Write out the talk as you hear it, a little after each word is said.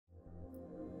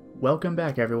Welcome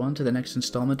back everyone to the next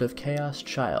installment of Chaos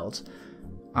Child.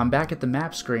 I'm back at the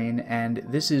map screen, and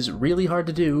this is really hard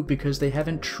to do because they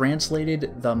haven't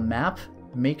translated the map.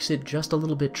 Makes it just a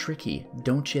little bit tricky,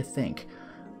 don't you think?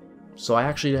 So I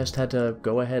actually just had to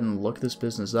go ahead and look this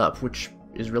business up, which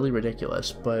is really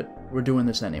ridiculous, but we're doing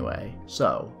this anyway.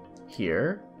 So,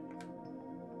 here.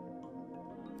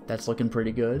 That's looking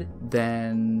pretty good.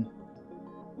 Then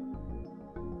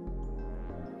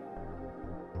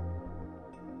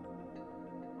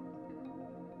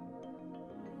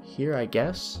here, I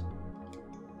guess.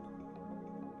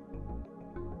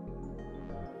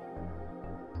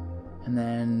 And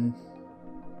then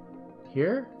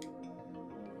here?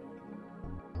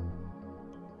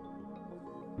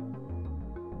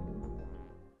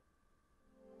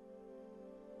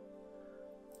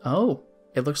 Oh,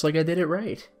 it looks like I did it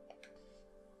right.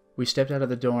 We stepped out of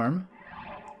the dorm.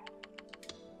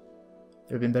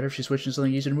 It would have been better if she switched to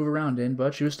something easier to move around in,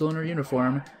 but she was still in her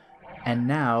uniform. And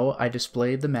now I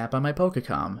displayed the map on my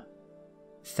Pokecom.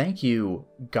 Thank you,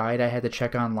 guide I had to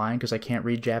check online because I can't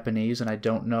read Japanese and I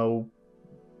don't know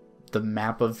the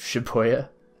map of Shibuya.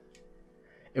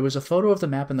 It was a photo of the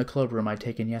map in the club room I'd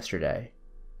taken yesterday.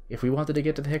 If we wanted to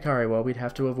get to the Hikariwa, we'd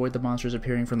have to avoid the monsters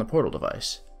appearing from the portal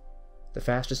device. The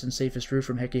fastest and safest route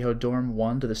from Hekiho Dorm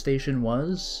 1 to the station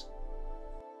was...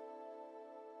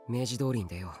 明治通りに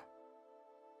出よう。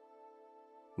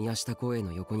宮下公園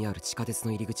の横にある地下鉄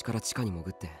の入り口から地下に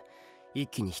潜って、一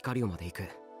気に光尾まで行く。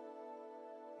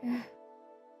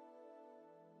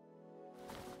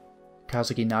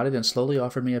Kazuki nodded and slowly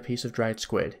offered me a piece of dried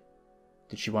squid.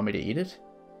 Did she want me to eat it?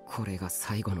 これが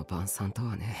最後の晩餐と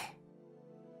はね。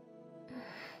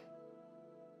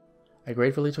I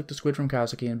gratefully took the squid from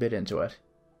Kazuki and bit into it.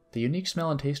 The unique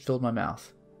smell and taste filled my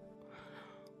mouth.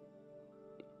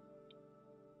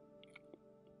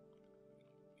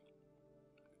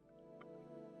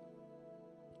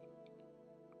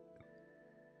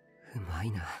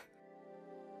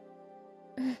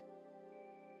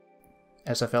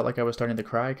 As I felt like I was starting to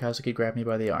cry, Kazuki grabbed me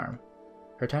by the arm.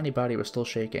 Her tiny body was still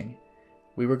shaking.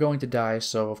 We were going to die,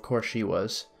 so of course she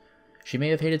was. She may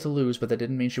have hated to lose, but that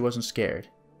didn't mean she wasn't scared.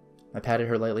 I patted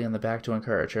her lightly on the back to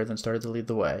encourage her, then started to lead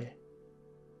the way.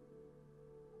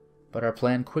 But our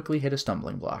plan quickly hit a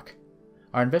stumbling block.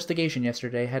 Our investigation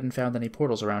yesterday hadn't found any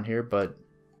portals around here, but...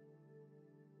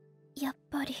 やっ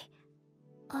ぱり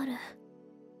ある。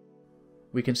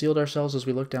 We concealed ourselves as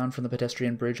we looked down from the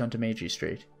pedestrian bridge onto Meiji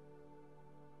Street.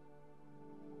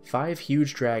 5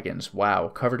 huge dragons, wow,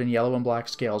 covered in yellow and black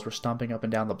scales, were stomping up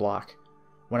and down the block.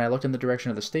 When I looked in the direction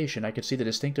of the station, I could see the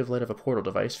distinctive light of a portal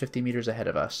device 50 meters ahead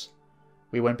of us.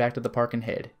 We went back to the park and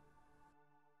hid.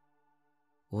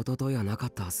 一昨日はなかっ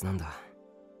たはずなんだ。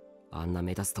あんな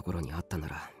目立つところにあったな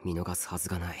ら見逃すはず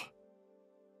がない。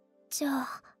じゃ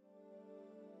あ、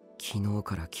昨日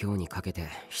から今日にかけて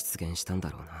出現したんだ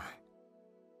ろうな。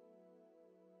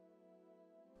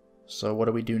So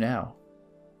what do we do now?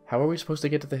 How are we supposed to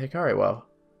get to the Hikariwa?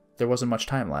 There wasn't much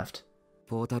time left.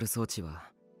 ポータル装置は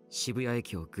渋谷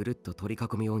駅をぐるっと取り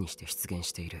囲むようにして出現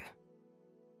している。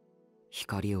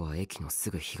光尾は駅のす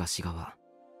ぐ東側。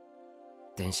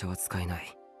電車は使えな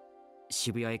い。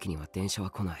渋谷駅には電車は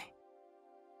来ない。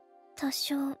多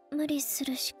少無理す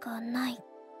るしかない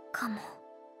かも。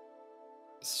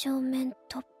正面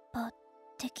突破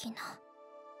的な。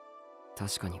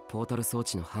確かにポータル装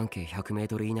置の半径100メー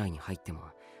トル以内に入っても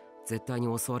絶対に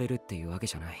襲われるっていうわけ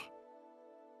じゃない。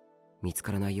見つ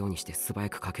からないようにして素早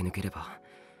く駆け抜ければ。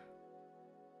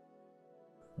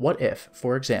What if,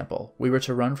 for example, we were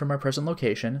to run from our present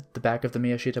location, the back of the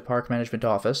Miyashita Park Management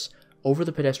Office, over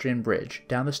the pedestrian bridge,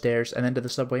 down the stairs, and then to the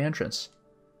subway entrance?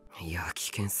 いや、危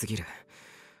険すぎる。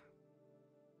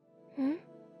ん?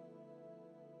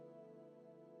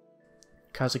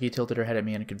 Kazuki tilted her head at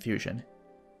me in confusion.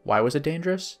 Why was it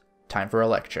dangerous? Time for a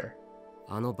lecture.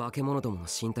 あの化け物どもの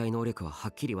身体能力はは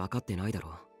っきり分かってないだ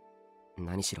ろう。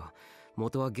何しろ、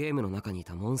元はゲームの中にい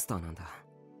たモンスターなんだ。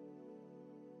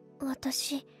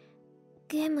私、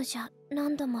ゲームじゃ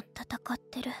何度も戦っ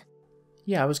てる。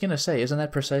Yeah, I was gonna say, isn't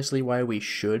that precisely why we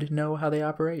should know how they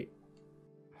operate?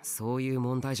 そういう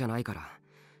問題じゃないから。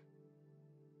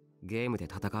ゲームで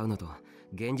戦うのと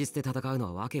現実で戦うの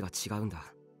はわけが違うん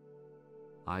だ。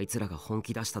あいつらが本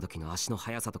気出した時の足の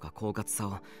速さとか狡猾さ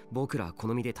を僕らは好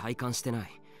みで体感してな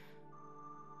い。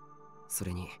そ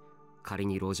れに仮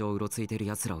に路上をうろついてる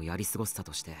奴らをやり過ごした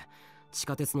として地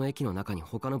下鉄の駅の中に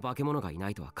他の化け物がいな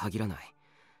いとは限らない。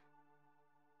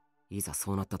いざ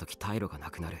そうなった時退路がな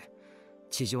くなる。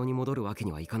地上に戻るわけ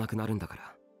にはいかなくなるんだか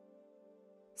ら。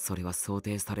それは想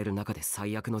定される中で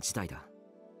最悪の事態だ。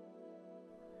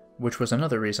Which was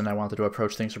another reason I wanted to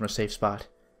approach things from a safe spot.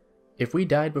 If we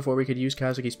died before we could use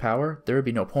Kazuki's power, there would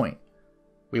be no point.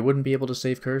 We wouldn't be able to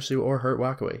save Kurisu or hurt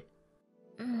Wakui.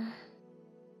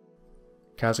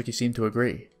 Kazuki seemed to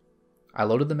agree. I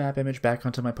loaded the map image back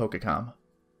onto my Pokecom.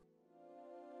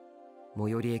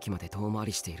 最寄り駅まで遠回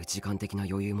りしている時間的な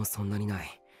余裕もそんなにな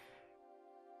い。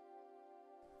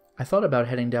 I thought about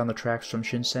heading down the tracks from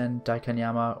Shinsen,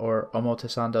 Daikanyama, or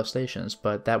Omotesando stations,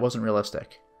 but that wasn't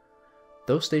realistic.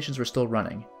 Those stations were still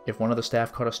running. If one of the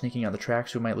staff caught us sneaking on the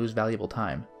tracks, we might lose valuable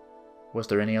time. Was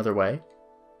there any other way?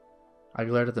 I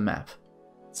glared at the map.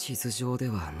 地図上で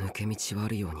は抜け道はあ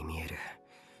るように見える。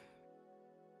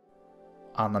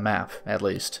 On the map, at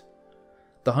least.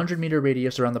 The 100-meter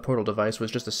radius around the portal device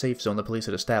was just a safe zone the police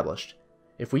had established.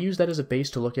 If we used that as a base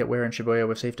to look at where in Shibuya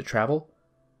was safe to travel,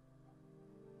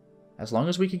 as long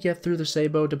as we could get through the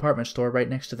Seibo department store right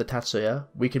next to the Tatsuya,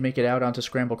 we could make it out onto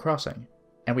Scramble Crossing,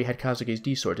 and we had Kazuki's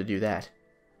D-Sword to do that.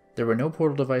 There were no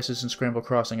portal devices in Scramble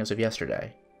Crossing as of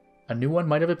yesterday. A new one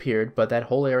might have appeared, but that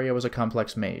whole area was a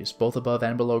complex maze, both above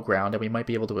and below ground, and we might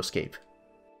be able to escape.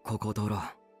 ここだろ。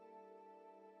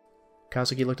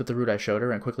 Kazuki looked at the route I showed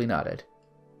her and quickly nodded.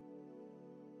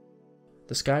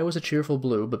 The sky was a cheerful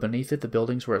blue, but beneath it the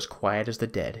buildings were as quiet as the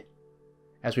dead.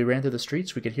 As we ran through the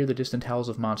streets, we could hear the distant howls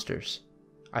of monsters.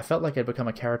 I felt like I'd become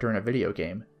a character in a video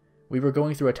game. We were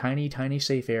going through a tiny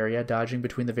safe area, dodging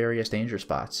between the various danger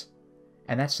spots.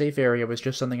 And that safe area was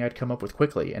just something I'd come up with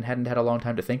quickly and hadn't had a long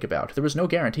time to think about. There was no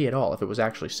guarantee at all if it was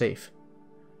actually safe.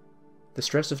 The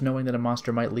stress of knowing that a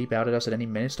monster might leap out at us at any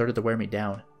minute started to wear me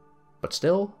down. But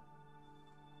still...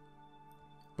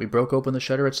 We broke open the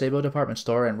shutter at Seibo department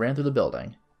store and ran through the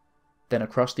building. Then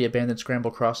across the abandoned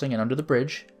Scramble Crossing and under the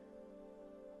bridge,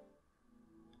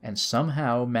 and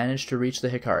somehow managed to reach the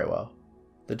Hikariwo.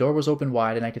 The door was open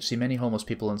wide and I could see many homeless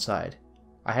people inside.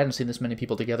 I hadn't seen this many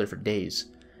people together for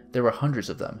days. There were hundreds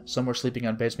of them. Some were sleeping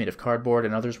on beds made of cardboard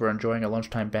and others were enjoying a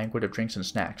lunchtime banquet of drinks and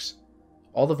snacks.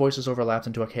 All the voices overlapped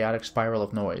into a chaotic spiral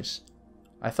of noise.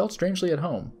 I felt strangely at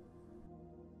home.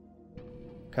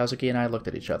 Kazuki and I looked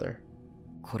at each other.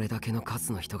 これだけの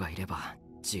数の人がいれば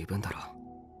十分だろ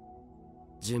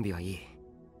う。準備はいい。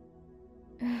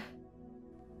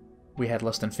 We had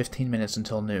less than 15 minutes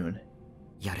until noon.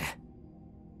 やれ。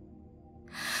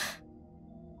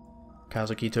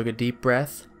 Kazuki took a deep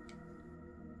breath.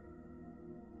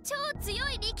 超強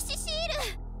い力士シ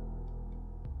ー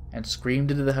ル And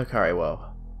screamed into the Hikariwo.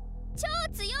 超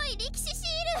強い力士シ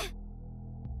ール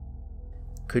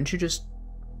Couldn't you just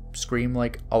scream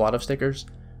like a lot of stickers?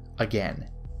 Again.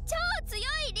 超強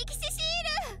い力士シ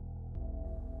ー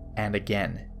ル And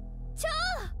again. 超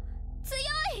強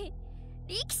い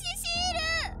力士シ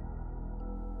ール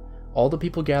All the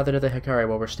people gathered at the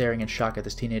Hikariwo were staring in shock at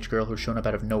this teenage girl who shone up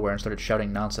out of nowhere and started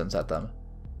shouting nonsense at them.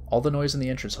 All the noise in the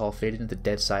entrance hall faded into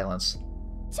dead silence.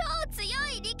 超強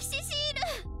い力士シ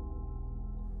ー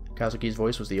ル Kazuki's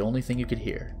voice was the only thing you could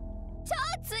hear. 超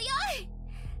強い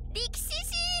力士シ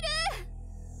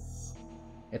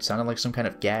ール It sounded like some kind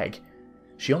of gag.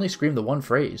 She only screamed the one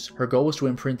phrase. Her goal was to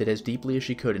imprint it as deeply as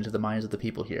she could into the minds of the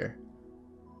people here.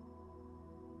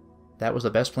 That was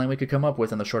the best plan we could come up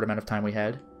with in the short amount of time we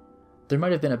had. There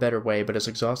might have been a better way, but as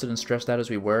exhausted and stressed out as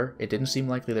we were, it didn't seem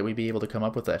likely that we'd be able to come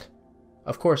up with it.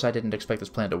 Of course I didn't expect this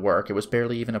plan to work, it was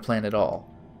barely even a plan at all.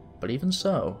 But even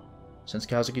so, since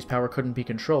Kazuki's power couldn't be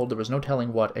controlled, there was no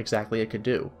telling what exactly it could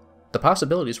do. The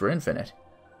possibilities were infinite.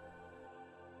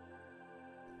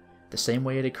 The same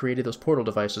way it had created those portal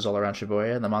devices all around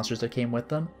Shibuya and the monsters that came with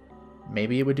them,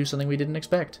 maybe it would do something we didn't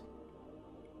expect.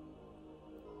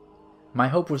 My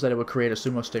hope was that it would create a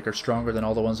sumo sticker stronger than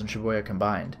all the ones in Shibuya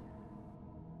combined.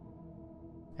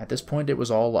 At this point, it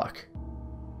was all luck.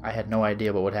 I had no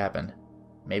idea what would happen.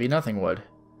 Maybe nothing would.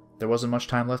 There wasn't much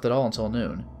time left at all until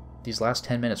noon. These last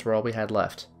 10 minutes were all we had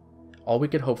left. All we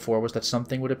could hope for was that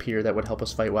something would appear that would help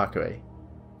us fight Wakui.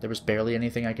 There was barely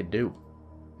anything I could do.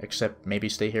 Except maybe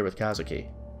stay here with Kazuki.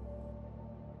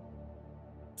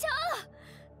 超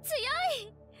強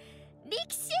い力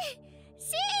士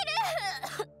シ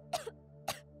ール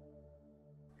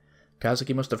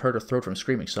Kazuki must have hurt her throat from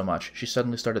screaming so much, she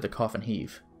suddenly started to cough and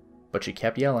heave. But she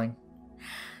kept yelling.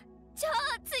 超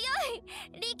強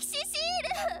い力士シー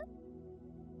ル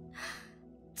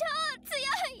超強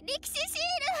い力士シ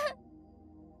ール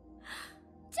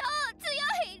超強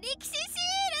い力士シー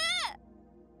ル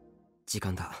時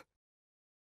間だ。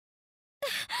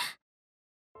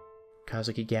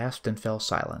 Kazuki gasped and fell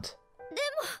silent.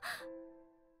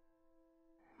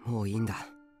 もういいんだ。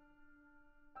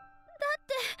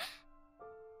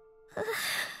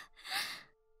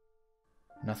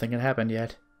 Nothing had happened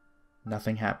yet.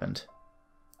 Nothing happened.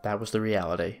 That was the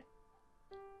reality.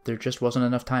 There just wasn't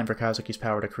enough time for Kazuki's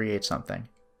power to create something.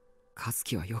 和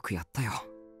樹はよくやったよ。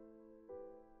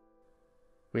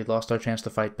We'd lost our chance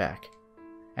to fight back.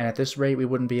 And at this rate, we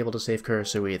wouldn't be able to save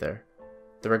Kurisu either.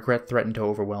 The regret threatened to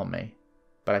overwhelm me.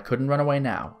 But I couldn't run away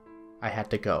now. I had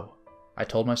to go. I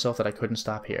told myself that I couldn't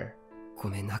stop here. ご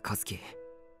めんな、和樹。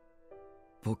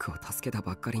僕を助けた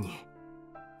ばっかりに、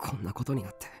こんなことにな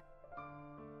って。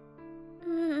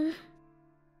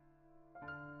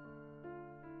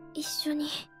一緒に。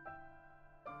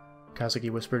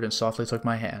Kazuki whispered and softly took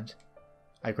my hand.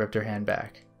 I gripped her hand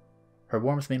back. Her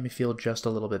warmth made me feel just a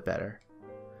little bit better.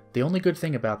 The only good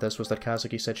thing about this was that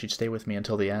Kazuki said she'd stay with me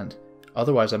until the end.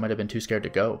 Otherwise, I might have been too scared to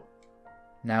go.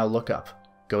 Now look up.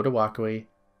 Go to Wakui.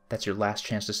 That's your last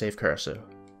chance to save Kurisu.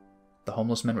 The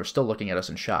homeless men were still looking at us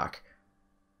in shock.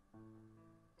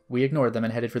 We ignored them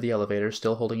and headed for the elevator,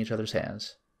 still holding each other's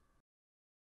hands.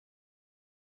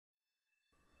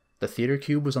 The theater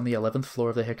cube was on the 11th floor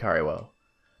of the Hikariwo.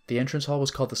 The entrance hall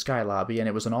was called the Sky Lobby, and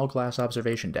it was an all-glass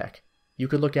observation deck. You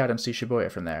could look out and see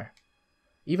Shibuya from there.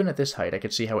 Even at this height, I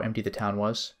could see how empty the town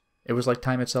was. It was like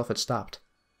time itself had stopped.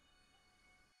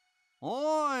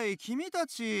 おい、君た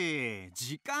ち、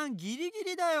時間ギリギ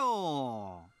リだ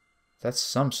よ。 That's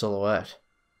some silhouette.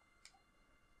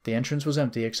 The entrance was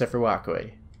empty except for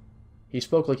Wakui. He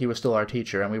spoke like he was still our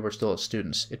teacher and we were still his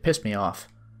students. It pissed me off.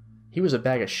 He was a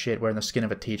bag of shit wearing the skin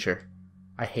of a teacher.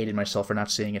 I hated myself for not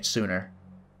seeing it sooner.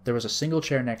 There was a single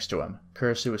chair next to him.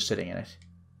 Kurisu was sitting in it.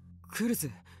 クルス。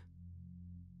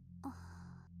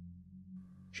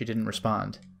 She didn't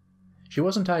respond. She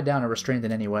wasn't tied down or restrained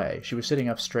in any way. She was sitting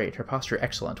up straight, her posture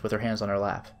excellent, with her hands on her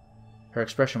lap. Her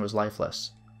expression was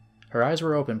lifeless. Her eyes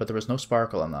were open, but there was no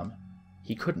sparkle in them.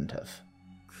 He couldn't have.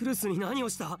 クルスに何を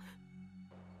した？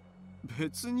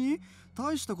別に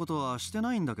大したことはして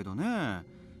ないんだけどね。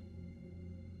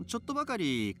ちょっとばか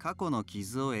り過去の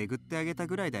傷をえぐってあげた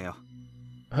ぐらいだよ。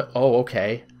Oh,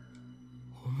 okay.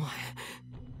 お前。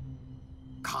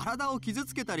体を傷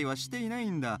つけたりはしていない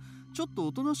んだ。ちょっと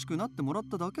おとなしくなってもらっ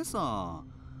ただけさ。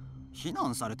非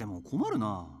難されても困る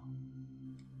な。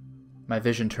My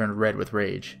vision turned red with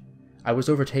rage. I was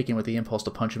overtaken with the impulse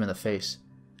to punch him in the face.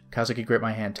 Kazuki gripped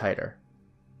my hand tighter.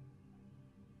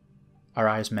 Our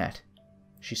eyes met.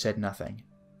 She said nothing,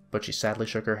 but she sadly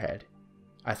shook her head.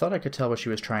 I thought I could tell what she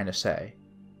was trying to say.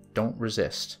 Don't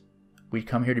resist. We'd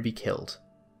come here to be killed.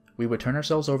 We would turn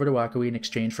ourselves over to Wakui in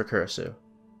exchange for Kurisu.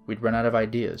 We'd run out of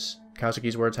ideas.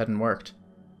 Kazuki's words hadn't worked.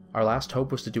 Our last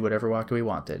hope was to do whatever Wakui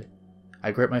wanted.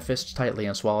 I gripped my fists tightly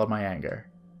and swallowed my anger.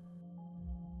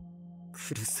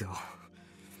 クルスを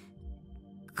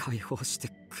解放して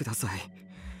ください。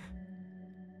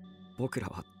僕ら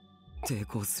は抵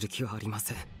抗する気はありま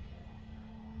せん。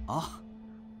あ、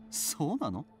そう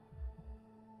なの？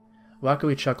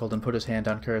 Wakui chuckled and put his hand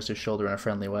on Kurisu's shoulder in a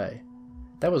friendly way.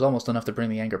 That was almost enough to bring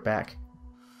the anger back.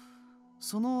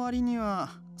 その割には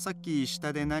さっき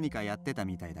下で何かやってた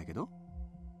みたいだけど。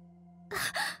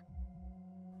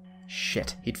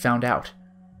Shit, he'd found out.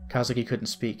 Kazuki couldn't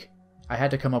speak. I had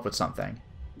to come up with something.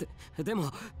 で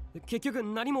も結局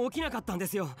何も起きなかったんで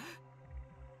すよ。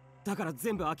だから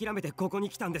全部諦めてここに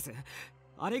来たんです。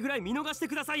あれぐらい見逃して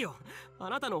くださいよ。あ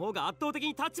なたの方が圧倒的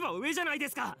に立場上じゃないで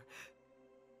すか。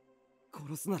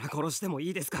殺すなら殺してもい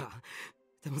いですから。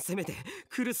でもせめて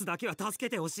クルスだけは助け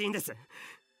てほしいんです。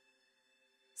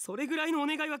それぐらいのお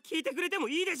願いは聞いてくれても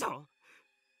いいでしょ。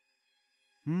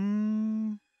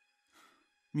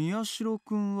宮代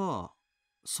くんは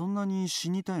そんなに死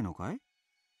にたいのかい？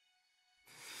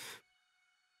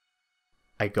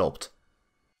 I gulped.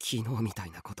 昨日みた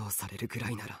いなことをされるぐら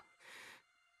いなら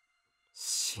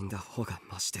死んだ方が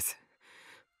マシです。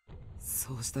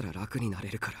そうしたら楽になれ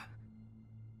るから。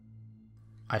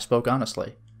I spoke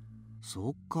honestly.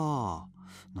 そっか、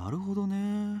なるほど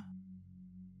ね。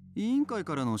委員会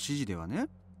からの指示ではね、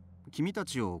君た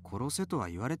ちを殺せとは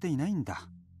言われていないんだ。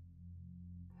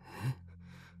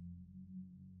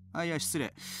いや失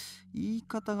礼、言い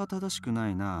方が正しくな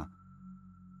いな。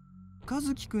和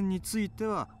樹くんについて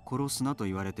は殺すなと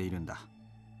言われているんだ。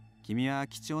君は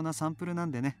貴重なサンプルな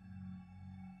んでね。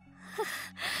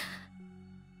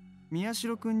宮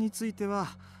代くんについては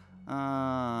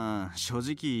正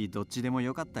直どっちでも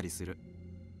よかったりする。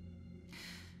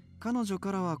彼女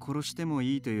からは殺しても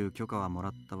いいという許可はもら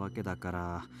ったわけだか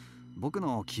ら、僕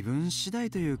の気分次第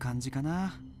という感じか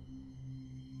な。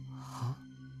は？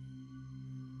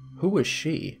 Who was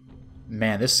she?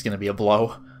 Man, this is gonna be a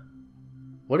blow.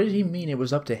 What did he mean it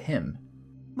was up to him?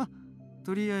 ま、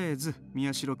とりあえず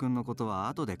宮代くんのことは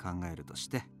後で考えるとし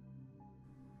て。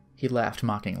He laughed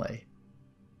mockingly.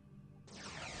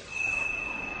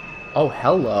 Oh,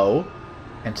 hello!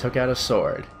 And took out a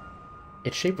sword.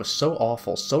 Its shape was so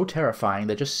awful, so terrifying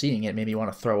that just seeing it made me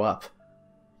want to throw up.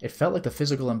 It felt like the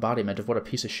physical embodiment of what a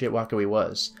piece of shit Wakui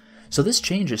was. So this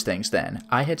changes things then.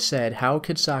 I had said, how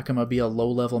could Sakuma be a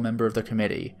low-level member of the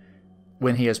committee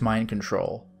when he has mind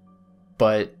control?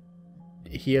 But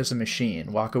he is a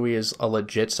machine. Wakui is a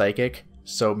legit psychic,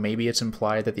 so maybe it's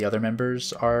implied that the other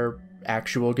members are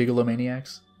actual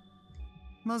gigalomaniacs?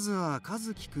 まずは和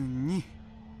樹くんに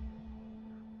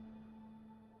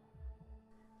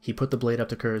He put the blade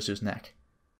up to Kurisu's neck.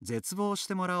 絶望し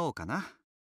てもらおうかな。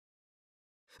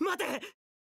待て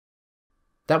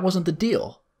That wasn't the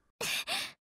deal!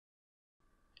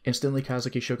 Instantly,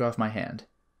 Kazuki shook off my hand.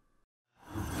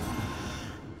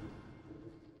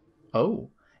 Oh,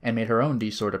 and made her own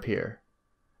D-sword appear.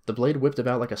 The blade whipped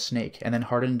about like a snake, and then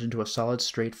hardened into a solid,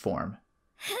 straight form.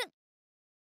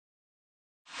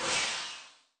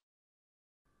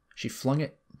 She flung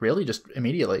it... Really? Just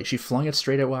immediately. She flung it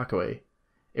straight at Wakui.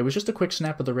 It was just a quick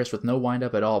snap of the wrist with no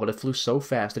wind-up at all, but it flew so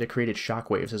fast that it created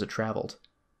shockwaves as it traveled.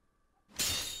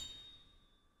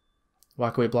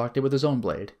 Wakui blocked it with his own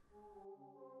blade.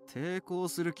 抵抗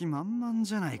する気満々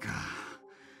じゃないか。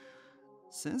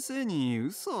先生に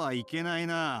嘘はいけない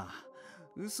な。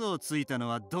嘘をついたの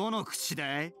はどの口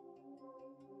だい？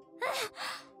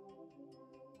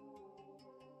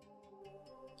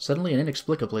 Suddenly and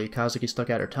inexplicably, Kazuki stuck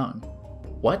out her tongue.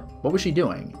 What? What was she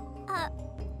doing?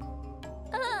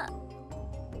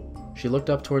 She looked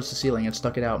up towards the ceiling and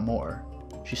stuck it out more.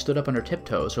 She stood up on her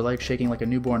tiptoes, her legs shaking like a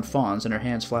newborn fawn's and her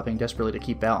hands flapping desperately to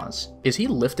keep balance. Is he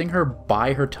lifting her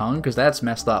by her tongue? Because that's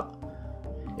messed up.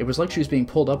 It was like she was being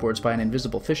pulled upwards by an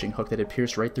invisible fishing hook that had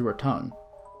pierced right through her tongue.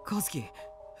 和樹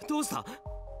どうした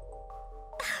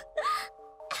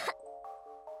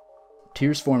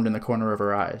Tears formed in the corner of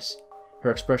her eyes.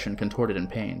 Her expression contorted in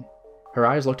pain. Her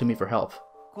eyes looked to me for help.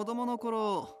 子供の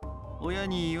頃、親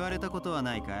に言われたことは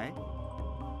ないかい？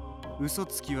嘘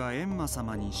つきは閻魔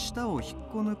様に舌を引っ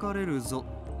こ抜かれるぞ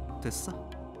ってさ。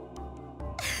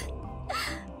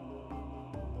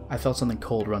I felt something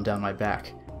cold run down my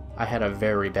back. I had a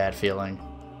very bad feeling.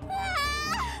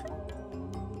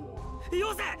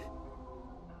 よせ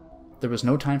There was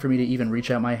no time for me to even reach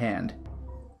out my hand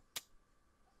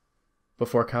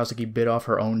before Kazuki bit off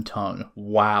her own tongue.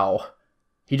 Wow.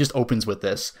 He just opens with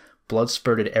this. Blood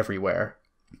spurted everywhere.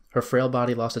 Her frail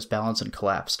body lost its balance and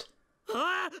collapsed. 和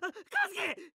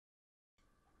樹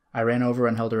I ran over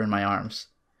and held her in my arms.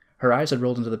 Her eyes had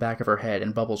rolled into the back of her head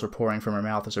and bubbles were pouring from her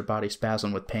mouth as her body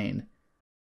spasmed with pain.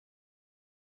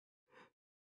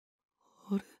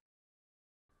 あれ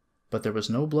But there was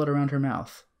no blood around her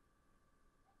mouth.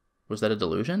 Was that a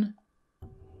delusion?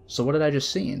 So what had I just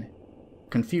seen?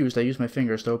 Confused, I used my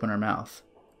fingers to open her mouth.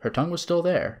 Her tongue was still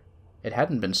there. It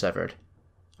hadn't been severed.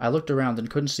 I looked around and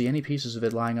couldn't see any pieces of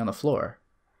it lying on the floor.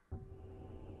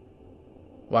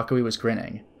 Wakui was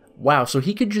grinning. Wow, so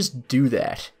he could just do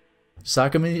that.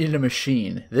 Sakuma needed a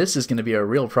machine. This is going to be a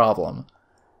real problem.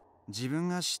 自分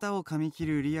が舌を噛み切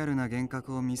るリアルな幻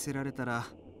覚を見せられたら、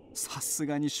さす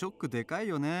がにショックでかい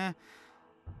よね。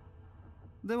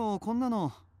でもこんな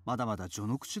のまだまだ序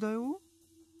の口だよ。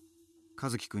和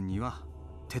樹くんには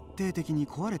徹底的に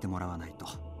壊れてもらわないと。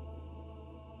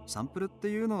サンプルって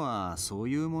いうのはそう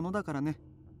いうものだからね。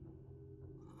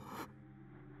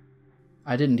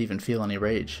I didn't even feel any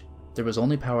rage. There was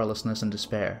only powerlessness and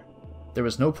despair. There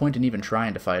was no point in even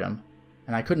trying to fight him.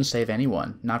 And I couldn't save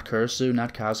anyone. Not Kurisu,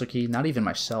 not Kazuki, not even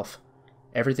myself.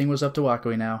 Everything was up to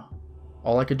Wakui now.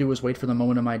 All I could do was wait for the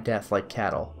moment of my death like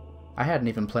cattle. I hadn't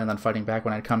even planned on fighting back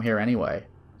when I'd come here anyway.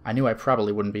 I knew I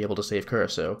probably wouldn't be able to save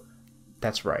Kurisu.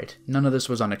 That's right, none of this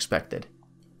was unexpected.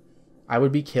 I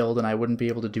would be killed and I wouldn't be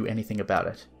able to do anything about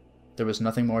it. There was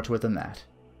nothing more to it than that.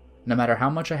 No matter how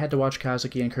much I had to watch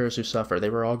Kazuki and Kurisu suffer, they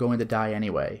were all going to die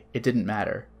anyway. It didn't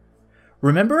matter.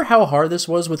 Remember how hard this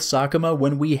was with Sakuma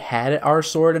when we had our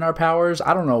sword and our powers?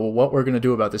 I don't know what we're going to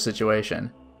do about this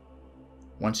situation.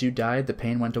 Once you died, the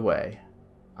pain went away.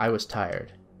 I was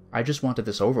tired. I just wanted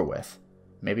this over with.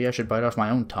 Maybe I should bite off my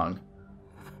own tongue.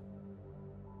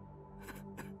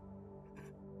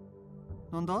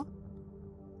 なんだ？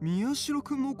宮代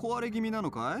くんも壊れ気味なの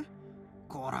かい？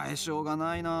こらえしょうが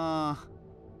ないな。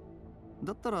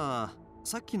だったら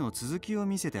さっきの続きを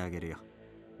見せてあげるよ。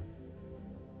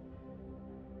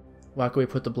Wakui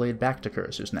put the blade back to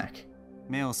Kurisu's neck.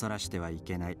 目をそらしてはい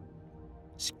けない。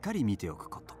しっかり見ておく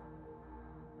こと。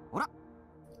ほら。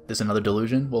 This another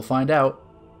delusion? We'll find out.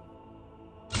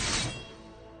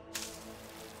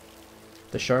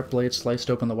 The sharp blade sliced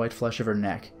open the white flesh of her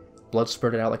neck. Blood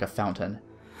spurted out like a fountain.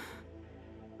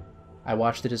 I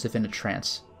watched it as if in a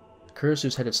trance.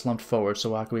 Kurisu's head had slumped forward,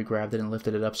 so Wakui grabbed it and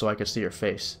lifted it up so I could see her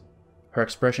face. Her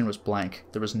expression was blank.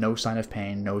 There was no sign of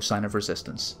pain, no sign of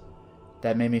resistance.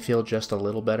 That made me feel just a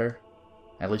little better.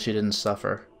 At least she didn't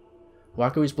suffer.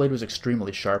 Wakui's blade was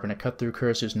extremely sharp, and it cut through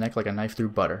Kurisu's neck like a knife through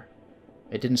butter.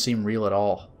 It didn't seem real at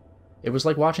all. It was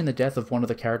like watching the death of one of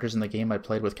the characters in the game I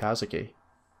played with Kazuki.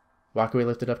 Wakui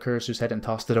lifted up Kurisu's head and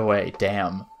tossed it away.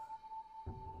 Damn.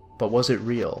 But was it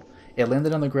real? It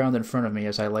landed on the ground in front of me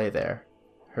as I lay there,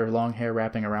 her long hair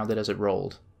wrapping around it as it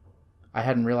rolled. I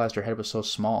hadn't realized her head was so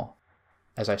small.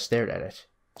 As I stared at it,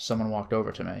 someone walked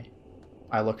over to me.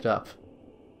 I looked up.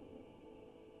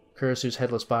 Kurisu's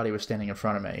headless body was standing in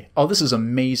front of me. Oh, this is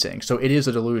amazing. So it is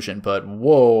a delusion, but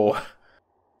whoa.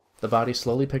 The body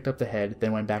slowly picked up the head,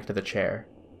 then went back to the chair.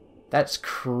 That's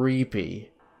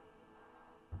creepy.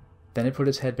 Then it put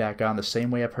its head back on the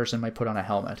same way a person might put on a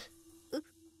helmet.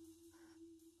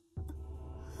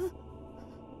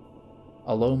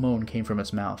 A low moan came from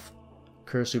its mouth.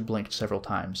 Kurisu blinked several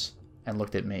times, and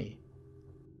looked at me.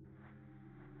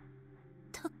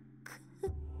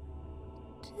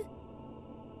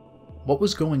 What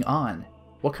was going on?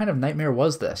 What kind of nightmare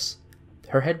was this?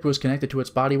 Her head was connected to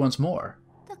its body once more.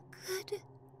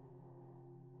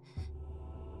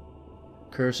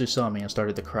 Kurisu saw me and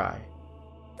started to cry.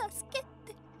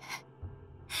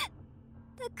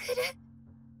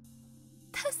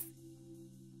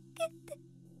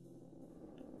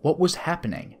 What was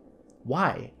happening?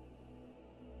 Why?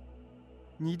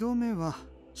 2度目は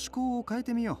思考を変え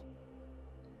てみよ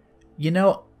う。 You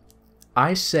know,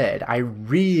 I said I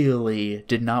really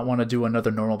did not want to do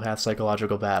another normal path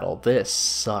psychological battle. This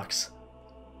sucks.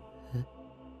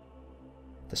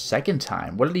 The second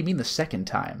time? What did he mean the second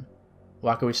time?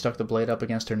 Wakui stuck the blade up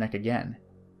against her neck again.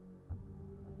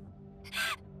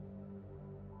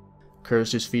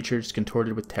 Kurisu's features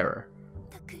contorted with terror.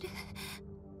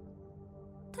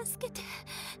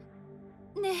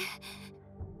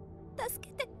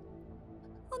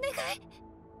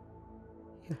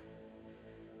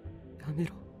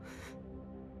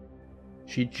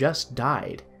 She just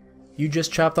died. You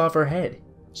just chopped off her head.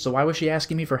 So why was she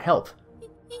asking me for help?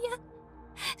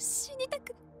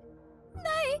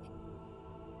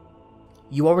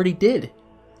 You already did.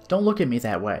 Don't look at me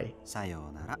that way. さよ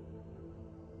うなら。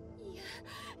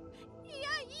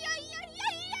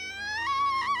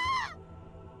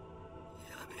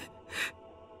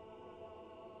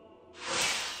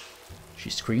 She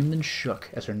screamed and shook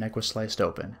as her neck was sliced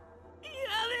open.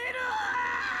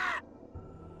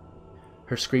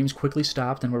 Her screams quickly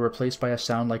stopped and were replaced by a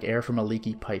sound like air from a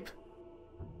leaky pipe.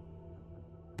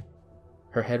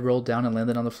 Her head rolled down and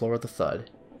landed on the floor with a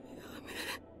thud.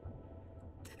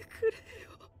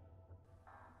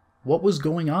 What was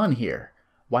going on here?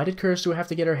 Why did Kurisu have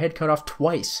to get her head cut off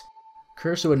twice?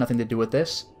 Kurisu had nothing to do with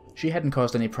this. She hadn't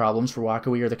caused any problems for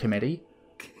Wakui or the committee.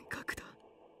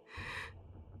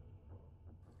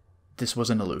 This was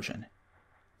an illusion.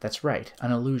 That's right,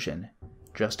 an illusion.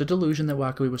 Just a delusion that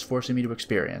Wakui was forcing me to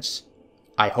experience.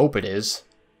 I hope it is.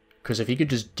 Because if he could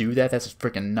just do that, that's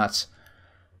freaking nuts.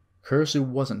 Kurisu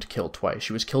wasn't killed twice.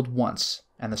 She was killed once,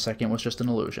 and the second was just an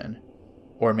illusion.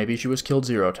 Or maybe she was killed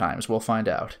 0 times. We'll find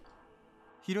out.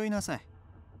 拾いなさい。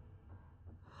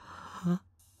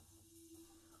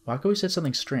 Wakui said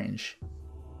something strange.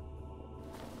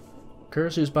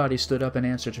 Kurisu's body stood up in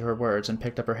answer to her words and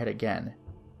picked up her head again.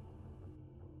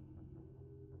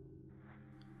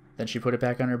 Then she put it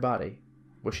back on her body.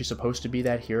 Was she supposed to be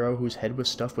that hero whose head was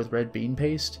stuffed with red bean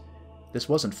paste? This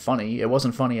wasn't funny. It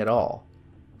wasn't funny at all.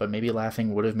 But maybe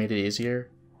laughing would have made it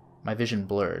easier? My vision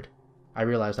blurred. I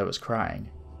realized I was crying.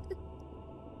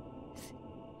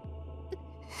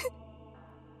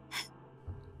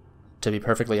 To be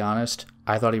perfectly honest,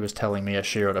 I thought he was telling me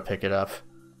Ashiro to pick it up.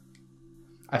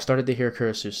 I started to hear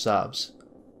Kurisu's sobs.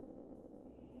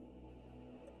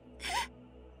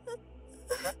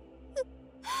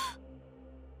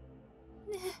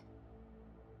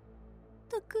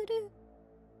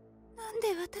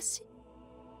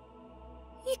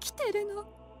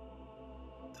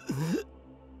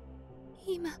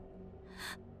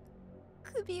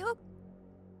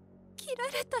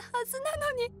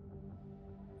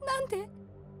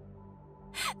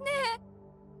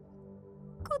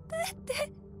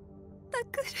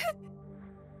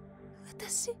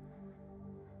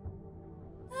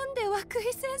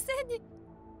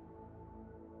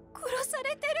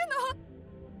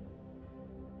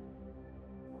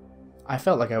 I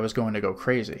felt like I was going to go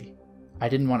crazy. I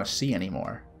didn't want to see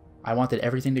anymore. I wanted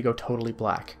everything to go totally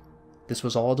black. This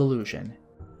was all a delusion.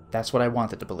 That's what I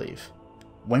wanted to believe.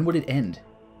 When would it end?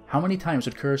 How many times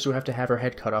would Kurisu have to have her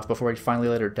head cut off before he'd finally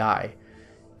let her die?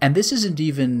 And this isn't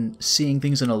even seeing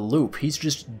things in a loop. He's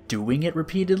just doing it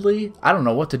repeatedly? I don't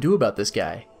know what to do about this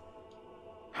guy.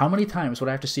 How many times would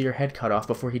I have to see her head cut off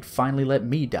before he'd finally let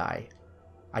me die?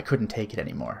 I couldn't take it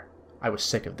anymore. I was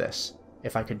sick of this.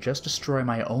 If I could just destroy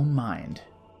my own mind,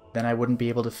 then I wouldn't be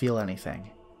able to feel anything.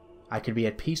 I could be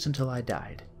at peace until I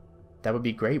died. That would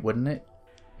be great, wouldn't it?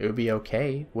 It would be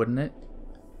okay, wouldn't it?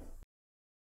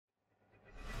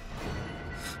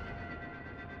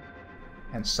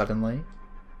 And suddenly,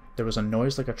 there was a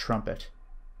noise like a trumpet.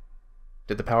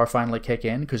 Did the power finally kick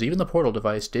in? Because even the portal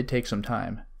device did take some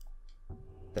time.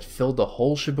 That filled the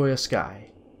whole Shibuya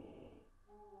sky.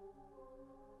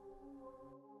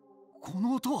 こ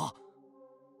の音は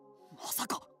まさ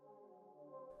か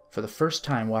For the first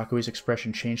time, Wakui's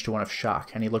expression changed to one of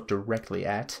shock, and he looked directly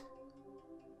at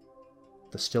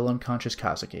the still unconscious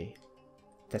Kazuki.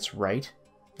 That's right.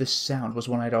 This sound was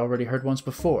one I'd already heard once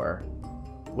before.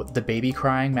 What, the baby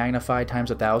crying magnified times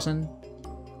 1,000?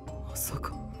 まさ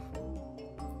か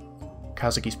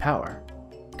Kazuki's power.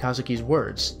 Kazuki's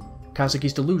words.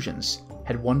 Kazuki's delusions.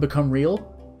 Had one become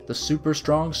real? The super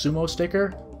strong sumo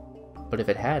sticker? But if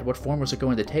it had, what form was it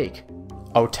going to take?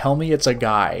 Oh, tell me it's a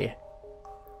guy.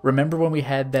 Remember when we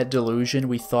had that delusion,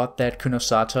 we thought that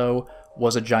Kunosato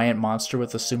was a giant monster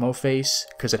with a sumo face,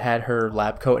 because it had her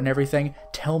lab coat and everything?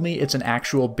 Tell me it's an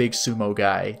actual big sumo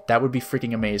guy. That would be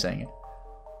freaking amazing.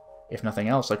 If nothing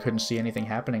else, I couldn't see anything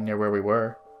happening near where we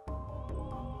were.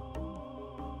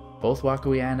 Both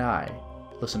Wakui and I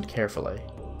listened carefully.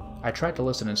 I tried to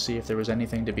listen and see if there was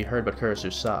anything to be heard but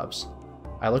Kurisu's sobs.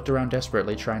 I looked around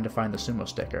desperately, trying to find the sumo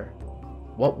sticker.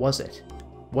 What was it?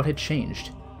 What had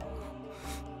changed?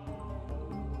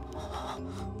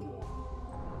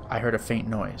 I heard a faint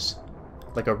noise,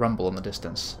 like a rumble in the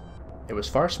distance. It was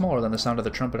far smaller than the sound of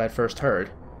the trumpet I'd first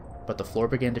heard, but the floor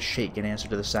began to shake in answer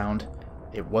to the sound.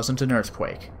 It wasn't an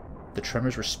earthquake. The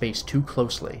tremors were spaced too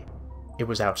closely. It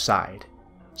was outside.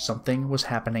 Something was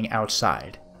happening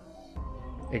outside.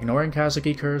 Ignoring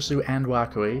Kazuki, Kurisu, and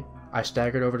Wakui, I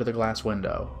staggered over to the glass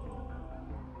window.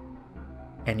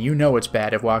 And you know it's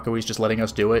bad if Wakui's just letting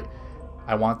us do it.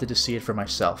 I wanted to see it for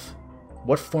myself.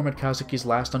 What form had Kazuki's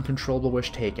last uncontrollable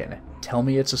wish taken? Tell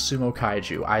me it's a sumo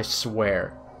kaiju, I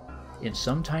swear. In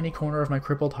some tiny corner of my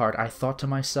crippled heart, I thought to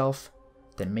myself,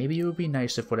 then maybe it would be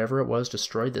nice if whatever it was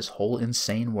destroyed this whole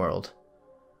insane world.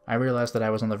 I realized that I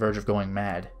was on the verge of going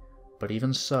mad, but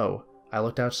even so, I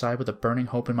looked outside with a burning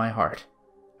hope in my heart.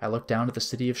 I looked down at the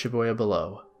city of Shibuya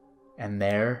below, and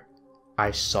there,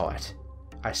 I saw it.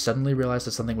 I suddenly realized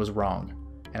that something was wrong,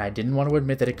 and I didn't want to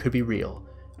admit that it could be real.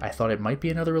 I thought it might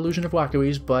be another illusion of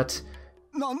Wakui's, but...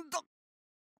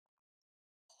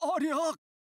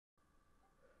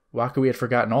 Wakui had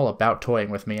forgotten all about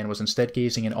toying with me and was instead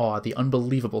gazing in awe at the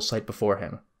unbelievable sight before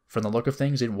him. From the look of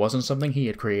things, it wasn't something he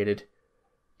had created.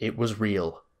 It was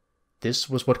real. This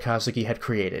was what Kazuki had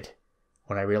created.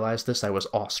 When I realized this, I was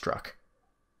awestruck.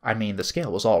 I mean, the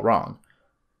scale was all wrong.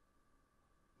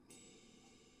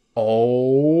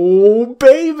 Oh,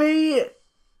 baby!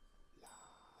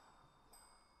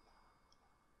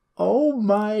 Oh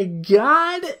my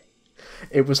god!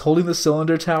 It was holding the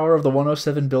cylinder tower of the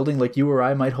 107 building like you or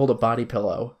I might hold a body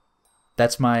pillow.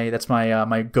 That's my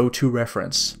go-to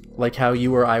reference. Like how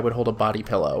you or I would hold a body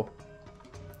pillow.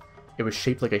 It was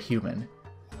shaped like a human.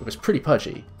 It was pretty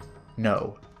pudgy.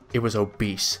 No, it was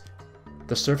obese.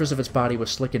 The surface of its body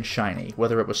was slick and shiny.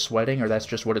 Whether it was sweating or that's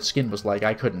just what its skin was like,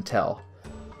 I couldn't tell.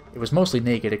 It was mostly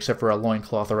naked except for a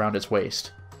loincloth around its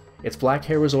waist. Its black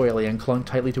hair was oily and clung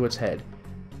tightly to its head.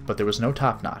 But there was no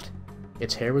top knot.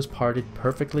 Its hair was parted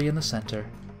perfectly in the center.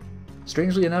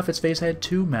 Strangely enough, its face had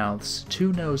 2 mouths,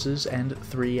 2 noses, and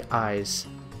 3 eyes.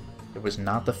 It was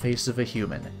not the face of a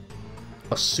human.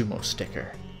 A sumo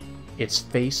sticker. Its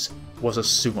face was a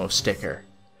sumo sticker.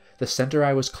 The center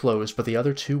eye was closed, but the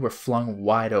other 2 were flung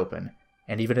wide open,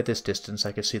 and even at this distance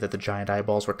I could see that the giant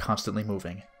eyeballs were constantly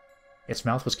moving. Its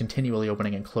mouth was continually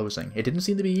opening and closing. It didn't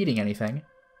seem to be eating anything.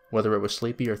 Whether it was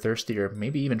sleepy or thirsty or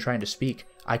maybe even trying to speak,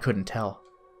 I couldn't tell.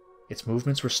 Its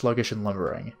movements were sluggish and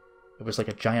lumbering. It was like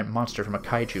a giant monster from a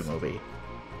kaiju movie.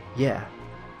 Yeah,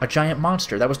 a giant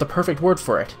monster, that was the perfect word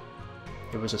for it.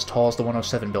 It was as tall as the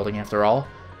 107 building after all.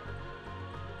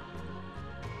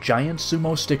 Giant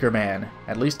Sumo Sticker Man,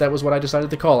 at least that was what I decided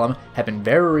to call him, had been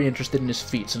very interested in his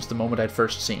feet since the moment I'd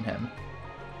first seen him.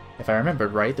 If I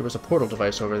remembered right, there was a portal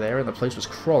device over there and the place was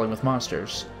crawling with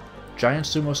monsters. Giant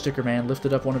Sumo Sticker Man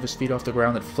lifted up one of his feet off the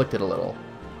ground and flicked it a little.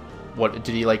 What,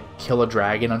 did he like kill a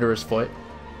dragon under his foot?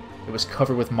 It was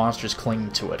covered with monsters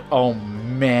clinging to it. Oh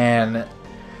man!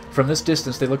 From this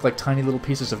distance they looked like tiny little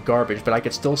pieces of garbage, but I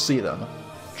could still see them.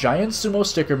 Giant Sumo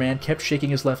Sticker Man kept shaking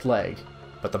his left leg,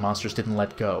 but the monsters didn't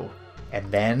let go. And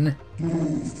then...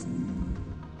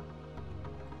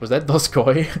 Was that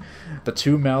Doskoi? The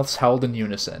 2 mouths howled in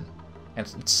unison, and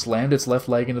it slammed its left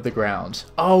leg into the ground.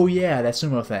 Oh yeah, that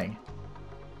sumo thing.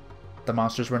 The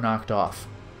monsters were knocked off.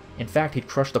 In fact, he'd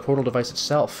crushed the portal device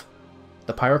itself.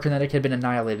 The pyrokinetic had been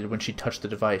annihilated when she touched the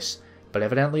device, but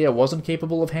evidently it wasn't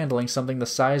capable of handling something the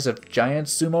size of Giant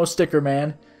Sumo Sticker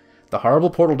Man. The horrible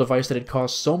portal device that had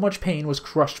caused so much pain was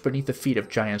crushed beneath the feet of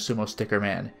Giant Sumo Sticker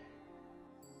Man.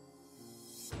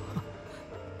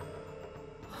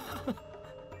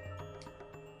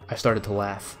 I started to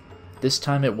laugh. This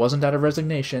time it wasn't out of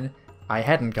resignation. I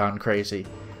hadn't gone crazy.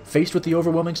 Faced with the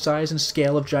overwhelming size and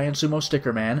scale of Giant Sumo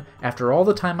Sticker Man, after all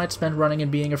the time I'd spent running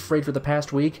and being afraid for the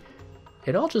past week,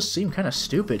 it all just seemed kind of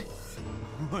stupid.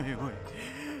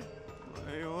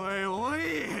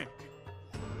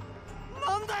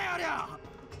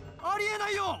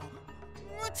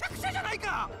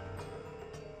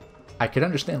 I could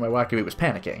understand why Wakabi was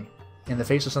panicking. In the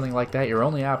face of something like that, your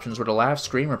only options were to laugh,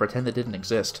 scream, or pretend it didn't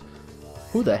exist.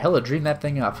 Who the hell had dreamed that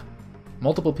thing up?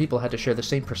 Multiple people had to share the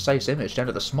same precise image down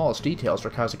to the smallest details for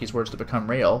Kazuki's words to become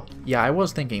real. Yeah, I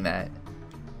was thinking that.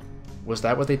 Was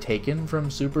that what they'd taken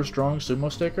from Super Strong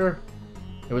Sumo Sticker?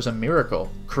 It was a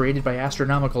miracle, created by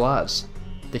astronomical odds.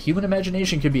 The human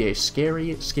imagination could be a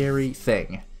scary, scary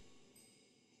thing.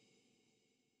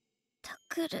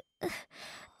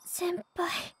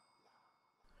 Takuru-senpai.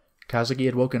 Kazuki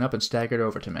had woken up and staggered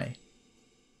over to me.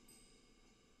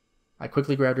 I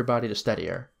quickly grabbed her body to steady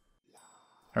her.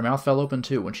 Her mouth fell open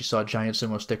too when she saw Giant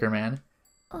Sumo Sticker Man.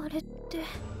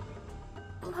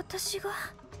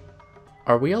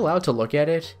 Are we allowed to look at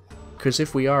it? Because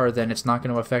if we are, then it's not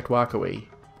going to affect Wakui,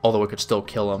 although it could still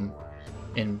kill him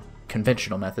in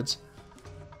conventional methods.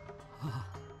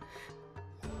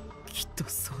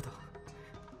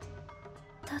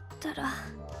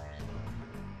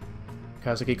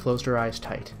 Kazuki closed her eyes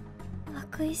tight.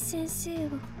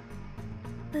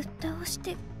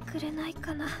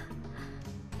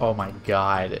 Oh my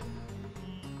god.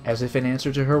 As if in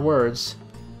answer to her words,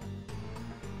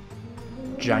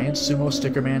 Giant Sumo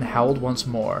Sticker Man howled once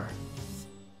more.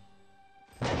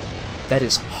 That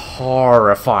is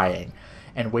horrifying,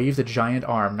 and waved a giant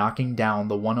arm, knocking down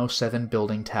the 107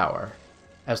 building tower.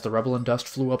 As the rubble and dust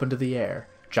flew up into the air,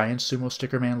 Giant Sumo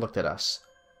Sticker Man looked at us.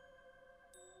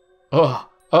 Ugh!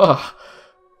 Ugh!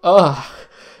 Ugh!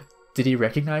 Did he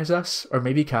recognize us? Or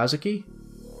maybe Kazuki?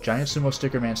 Giant Sumo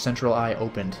Sticker Man's central eye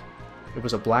opened. It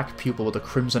was a black pupil with a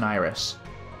crimson iris,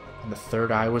 and the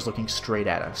third eye was looking straight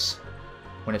at us.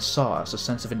 When it saw us, a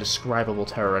sense of indescribable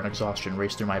terror and exhaustion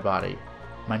raced through my body.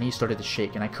 My knees started to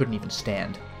shake, and I couldn't even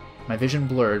stand. My vision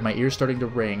blurred, my ears starting to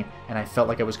ring, and I felt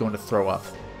like I was going to throw up.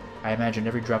 I imagined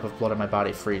every drop of blood on my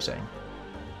body freezing.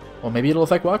 Well, maybe it'll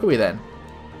affect Wakui then.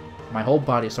 My whole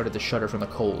body started to shudder from the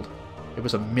cold. It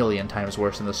was 1,000,000 times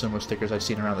worse than the sumo stickers I'd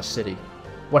seen around the city.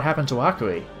 What happened to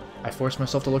Wakui? I forced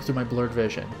myself to look through my blurred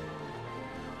vision.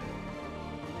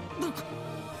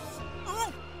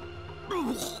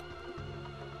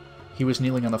 He was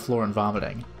kneeling on the floor and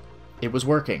vomiting. It was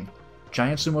working.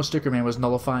 Giant Sumo Sticker Man was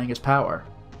nullifying his power.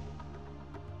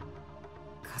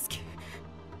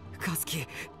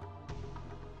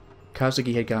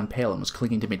 Kazuki had gone pale and was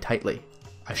clinging to me tightly.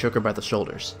 I shook her by the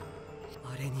shoulders.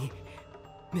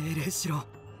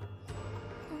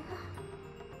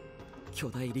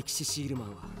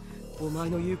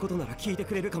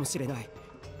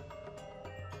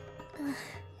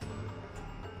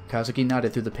 Kazuki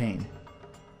nodded through the pain.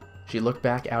 She looked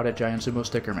back out at Giant Sumo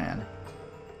Sticker Man.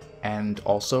 And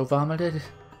also vomited?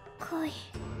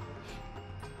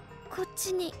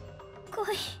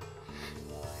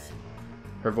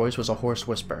 Her voice was a hoarse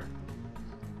whisper.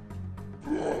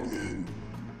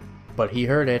 But he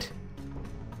heard it.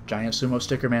 Giant Sumo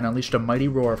Sticker Man unleashed a mighty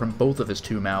roar from both of his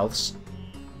two mouths.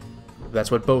 That's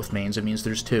what both means, it means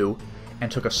there's two, and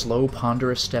took a slow,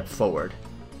 ponderous step forward.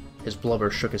 His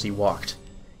blubber shook as he walked.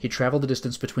 He traveled the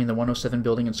distance between the 107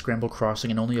 building and Scramble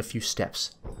Crossing in only a few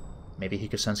steps. Maybe he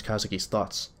could sense Kazuki's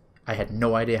thoughts. I had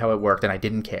no idea how it worked, and I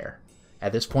didn't care.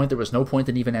 At this point, there was no point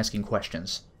in even asking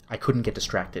questions. I couldn't get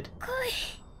distracted.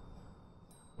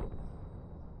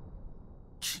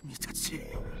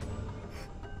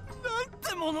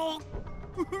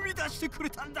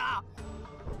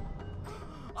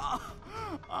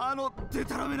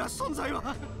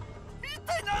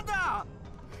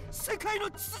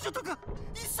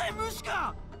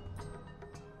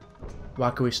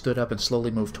 Wakui stood up and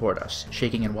slowly moved toward us,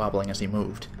 shaking and wobbling as he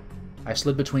moved. I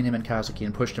slid between him and Kazuki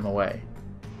and pushed him away.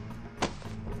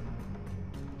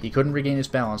 He couldn't regain his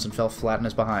balance and fell flat on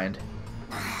his behind.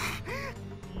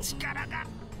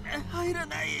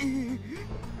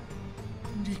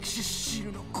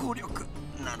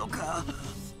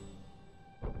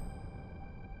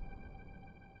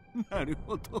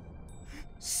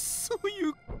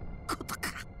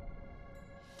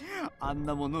 あん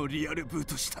なものをリアルブー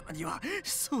トしたのには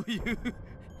そういう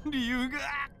理由が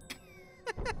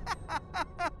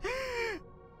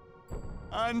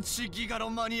アンチギガロ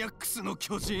マニアックスの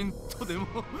巨人とでも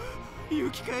言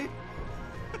う気かい。まっ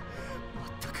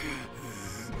たく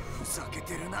ふざけ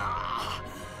てるな。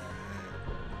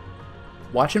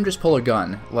 Watch him just pull a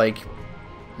gun. Like,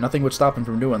 nothing would stop him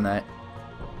from doing that.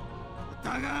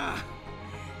 だが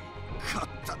勝っ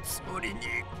たつもりに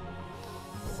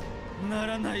な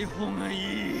らない方がい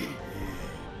い。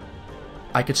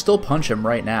 I could still punch him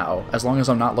right now, as long as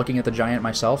I'm not looking at the giant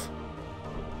myself.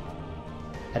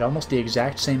 At almost the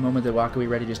exact same moment that Wakui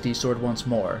readied his D-sword once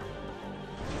more.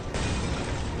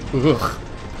 Ugh.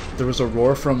 There was a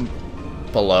roar from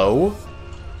below?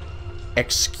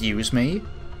 Excuse me?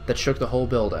 That shook the whole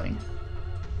building.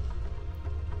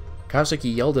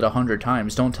 Kazuki yelled it 100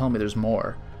 times, don't tell me there's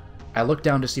more. I looked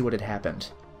down to see what had happened,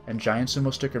 and Giant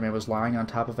Sumo Stickerman was lying on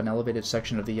top of an elevated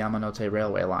section of the Yamanote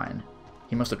railway line.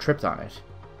 He must have tripped on it.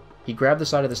 He grabbed the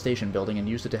side of the station building and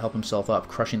used it to help himself up,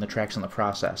 crushing the tracks in the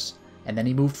process. And then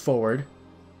he moved forward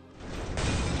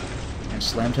and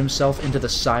slammed himself into the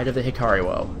side of the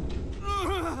Hikariwo.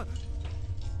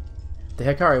 The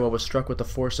Hikariwo was struck with the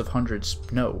force of hundreds,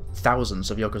 no, thousands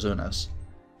of Yokozunas.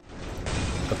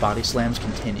 The body slams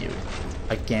continued,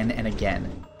 again and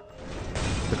again.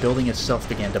 The building itself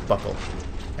began to buckle,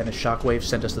 and the shockwave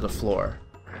sent us to the floor.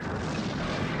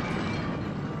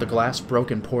 The glass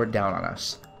broke and poured down on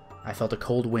us. I felt a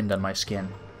cold wind on my skin.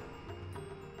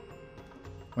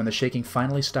 When the shaking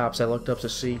finally stops, I looked up to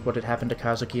see what had happened to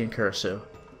Kazuki and Kurisu.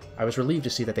 I was relieved to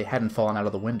see that they hadn't fallen out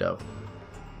of the window.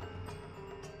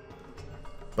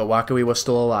 But Wakui was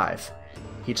still alive.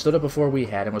 He'd stood up before we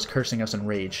had and was cursing us in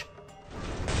rage.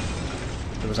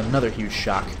 There was another huge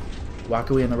shock.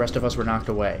 Wakui and the rest of us were knocked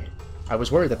away. I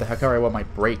was worried that the Hikariwa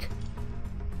might break.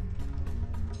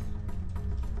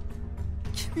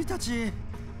 君たち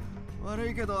悪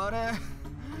いけどあれ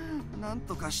なん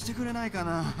とかしてくれないか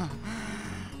な。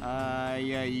あーい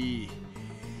やいい。やっ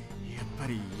ぱ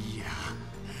りいいや。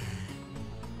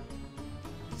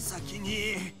先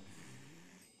に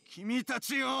君た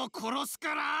ちを殺す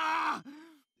から。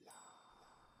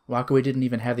 Wakui didn't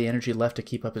even have the energy left to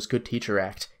keep up his good teacher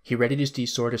act. He readied his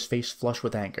D-sword, his face flushed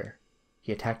with anger.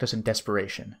 He attacked us in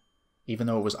desperation, even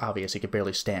though it was obvious he could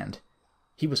barely stand.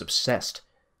 He was obsessed.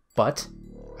 But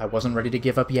I wasn't ready to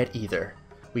give up yet either.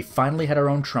 We finally had our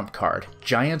own trump card,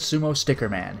 Giant Sumo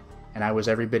Stickerman, and I was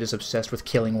every bit as obsessed with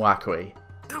killing Wakui.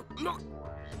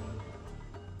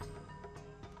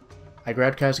 I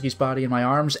grabbed Kazuki's body in my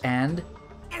arms and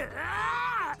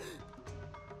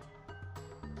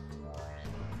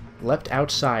leapt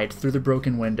outside through the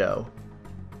broken window.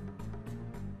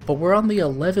 But we're on the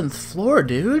 11th floor,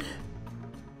 dude!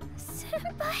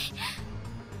 Senpai.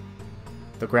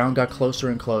 The ground got closer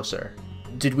and closer.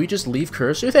 Did we just leave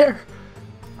Kurisu there?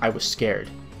 I was scared.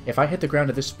 If I hit the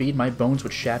ground at this speed, my bones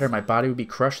would shatter, my body would be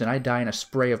crushed, and I'd die in a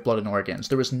spray of blood and organs.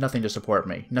 There was nothing to support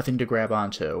me, nothing to grab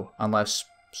onto, unless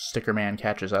Stickerman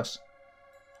catches us.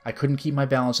 I couldn't keep my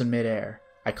balance in midair.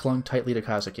 I clung tightly to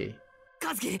Kazuki.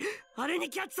 Kazuki, あれに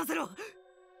キャッチさせろ。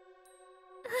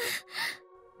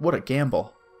 What a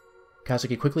gamble.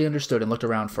 Kazuki quickly understood and looked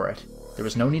around for it. There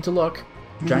was no need to look.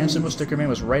 Giant Sumo Stickerman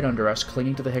was right under us,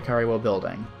 clinging to the Hikariwo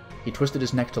building. He twisted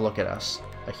his neck to look at us.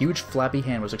 A huge flappy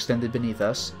hand was extended beneath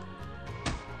us.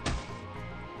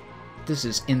 This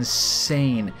is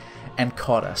insane, and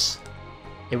caught us.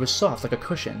 It was soft like a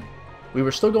cushion. We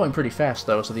were still going pretty fast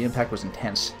though, so the impact was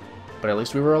intense. But at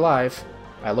least we were alive.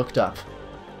 I looked up.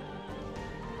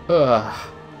 Ugh.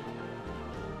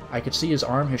 I could see his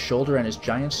arm, his shoulder, and his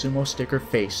giant sumo sticker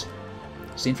face.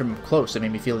 Seen from up close, it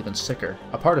made me feel even sicker.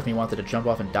 A part of me wanted to jump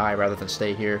off and die rather than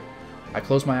stay here. I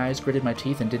closed my eyes, gritted my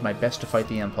teeth, and did my best to fight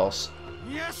the impulse.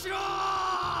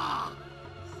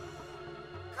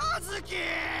 Kazuki!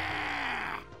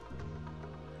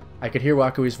 I could hear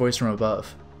Wakui's voice from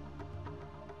above.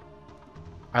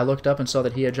 I looked up and saw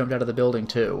that he had jumped out of the building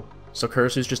too. So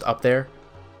Kurisu's just up there?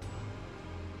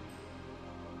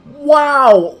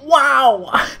 Wow!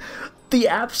 Wow! The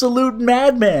absolute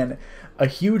madman! A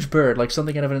huge bird, like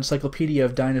something out of an encyclopedia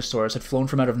of dinosaurs, had flown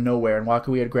from out of nowhere, and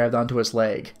Wakui had grabbed onto its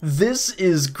leg. This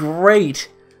is great!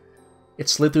 It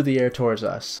slid through the air towards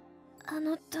us. あ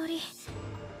の鳥、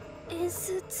エン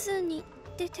ス2に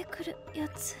出てくるや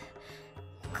つ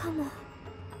かも。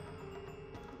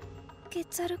ゲ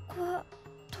ツァルコア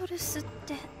トルスっ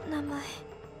て名前。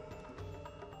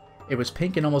 It was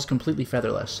pink and almost completely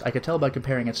featherless. I could tell by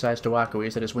comparing its size to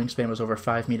Wakui's that his wingspan was over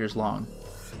 5 meters long.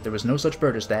 There was no such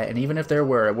bird as that, and even if there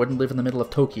were, it wouldn't live in the middle of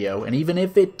Tokyo, and even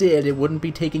if it did, it wouldn't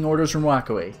be taking orders from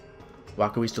Wakui.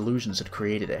 Wakui's delusions had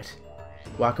created it.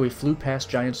 Wakui flew past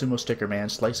Giant Sumo Sticker Man,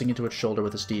 slicing into its shoulder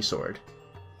with his D-sword.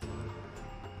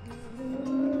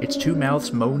 Its two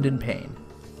mouths moaned in pain.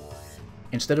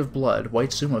 Instead of blood, white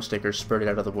sumo stickers spurted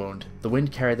out of the wound. The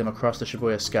wind carried them across the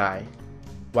Shibuya sky.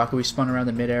 Wakui spun around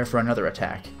in midair for another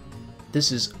attack.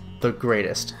 This is the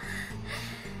greatest.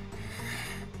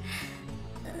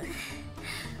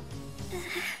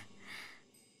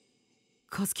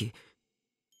 Kazuki?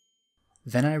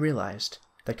 Then I realized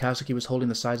that Kazuki was holding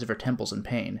the sides of her temples in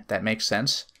pain. That makes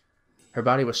sense. Her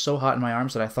body was so hot in my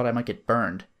arms that I thought I might get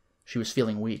burned. She was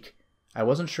feeling weak. I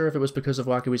wasn't sure if it was because of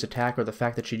Wakui's attack or the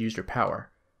fact that she'd used her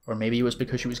power. Or maybe it was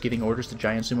because she was giving orders to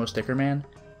Giant Sumo Sticker Man.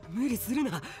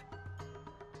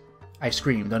 I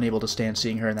screamed, unable to stand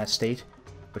seeing her in that state,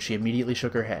 but she immediately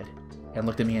shook her head and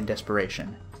looked at me in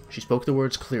desperation. She spoke the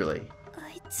words clearly.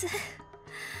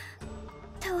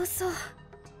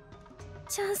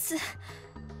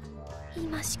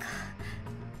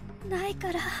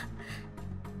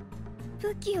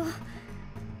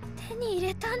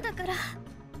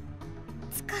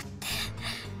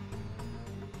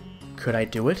 Could I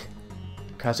do it?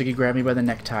 Kazuki grabbed me by the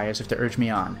necktie as if to urge me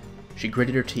on. She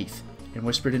gritted her teeth and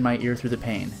whispered in my ear through the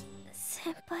pain.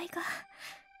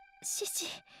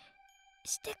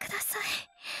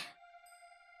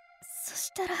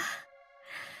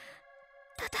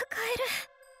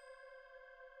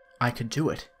 I could do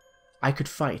it. I could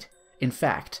fight. In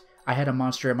fact, I had a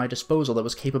monster at my disposal that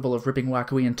was capable of ripping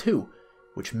Wakui in two,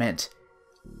 which meant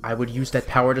I would use that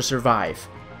power to survive.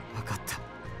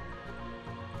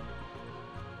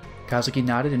 Kazuki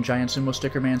nodded and Giant Sumo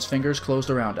Sticker Man's fingers closed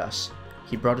around us.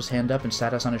 He brought his hand up and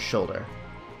sat us on his shoulder.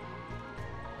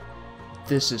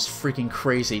 This is freaking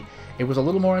crazy. It was a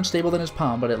little more unstable than his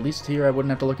palm, but at least here I wouldn't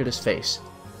have to look at his face.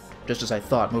 Just as I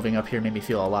thought, moving up here made me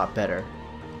feel a lot better.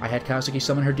 I had Kazuki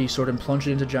summon her D-sword and plunge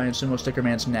it into Giant Sumo Sticker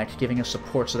Man's neck, giving us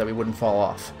support so that we wouldn't fall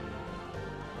off.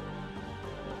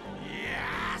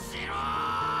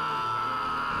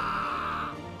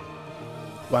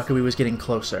 Wakui was getting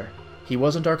closer. He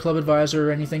wasn't our club advisor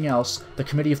or anything else. The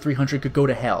Committee of 300 could go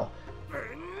to hell.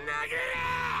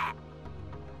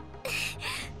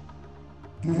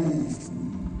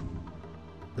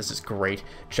 This is great.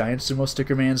 Giant Sumo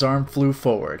Sticker Man's arm flew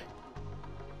forward.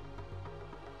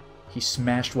 He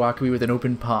smashed Wakui with an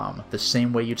open palm, the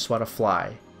same way you'd swat a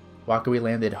fly. Wakui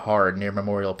landed hard near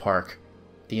Memorial Park.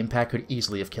 The impact could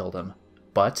easily have killed him.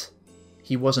 But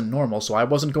he wasn't normal, so I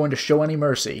wasn't going to show any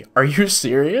mercy. Are you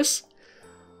serious?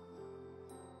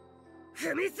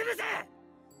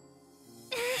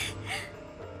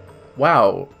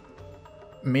 Wow.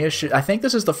 I think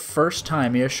this is the first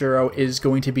time Miyashiro is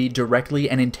going to be directly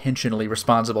and intentionally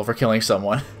responsible for killing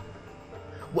someone.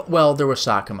 Well, there was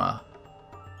Sakuma.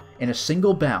 In a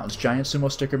single bounce, Giant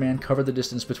Sumo Sticker Man covered the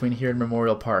distance between here and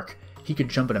Memorial Park. He could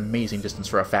jump an amazing distance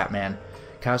for a fat man.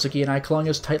 Kazuki and I clung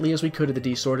as tightly as we could to the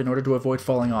D-sword in order to avoid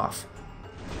falling off.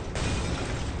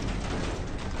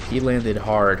 He landed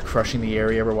hard, crushing the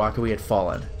area where Wakui had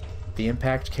fallen. The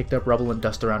impact kicked up rubble and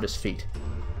dust around his feet.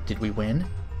 Did we win?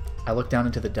 I looked down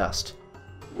into the dust.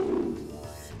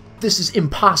 This is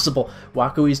impossible!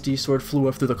 Wakui's D-sword flew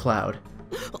up through the cloud.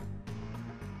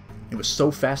 It was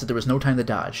so fast that there was no time to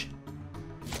dodge.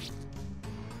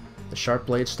 The sharp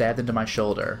blade stabbed into my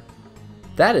shoulder.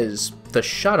 That is the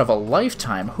shot of a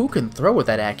lifetime. Who can throw with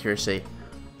that accuracy?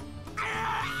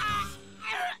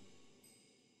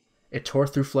 It tore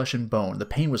through flesh and bone. The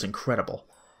pain was incredible.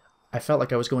 I felt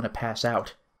like I was going to pass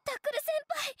out.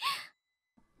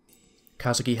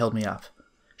 Kazuki held me up.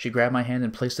 She grabbed my hand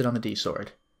and placed it on the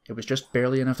D-sword. It was just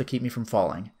barely enough to keep me from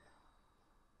falling.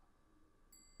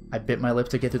 I bit my lip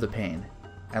to get through the pain,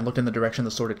 and looked in the direction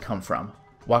the sword had come from.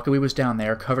 Wakui was down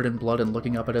there, covered in blood and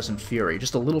looking up at us in fury,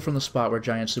 just a little from the spot where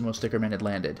Giant Sumo Sticker Man had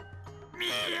landed.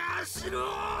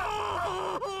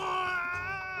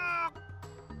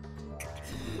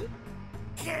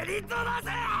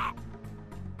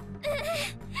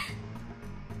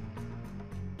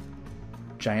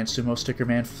 Giant Sumo Sticker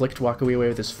Man flicked Wakui away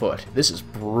with his foot. This is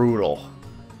brutal.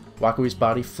 Wakui's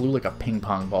body flew like a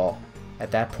ping-pong ball. At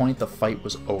that point, the fight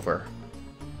was over.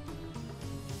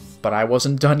 But I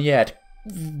wasn't done yet.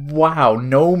 Wow,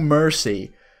 no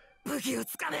mercy.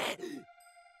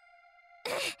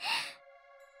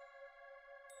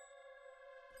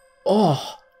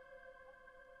 Oh!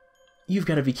 You've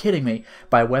got to be kidding me.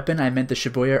 By weapon, I meant the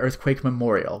Shibuya Earthquake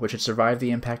Memorial, which had survived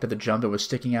the impact of the jump and was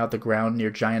sticking out the ground near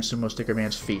Giant Sumo Sticker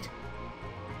Man's feet.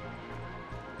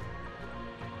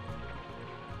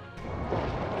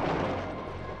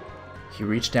 He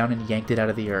reached down and yanked it out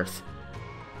of the earth.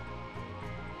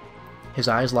 His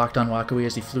eyes locked on Wakui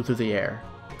as he flew through the air.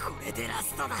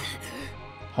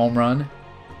 Home run?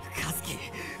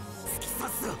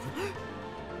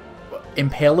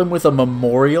 impale him with a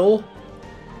memorial?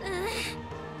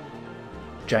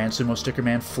 Giant Sumo Sticker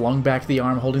Man flung back the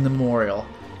arm holding the memorial.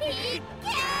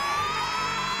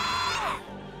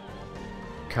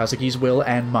 Kazuki's will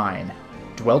and mine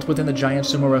dwelt within the giant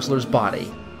sumo wrestler's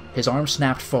body. His arm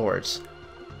snapped forwards.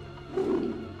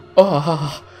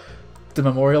 Oh! The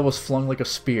memorial was flung like a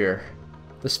spear.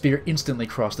 The spear instantly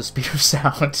crossed the speed of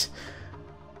sound.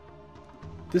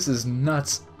 This is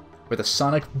nuts. With a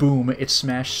sonic boom, it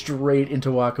smashed straight into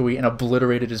Wakui and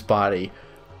obliterated his body.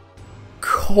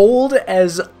 Cold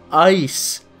as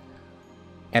ice!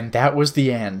 And that was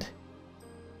the end.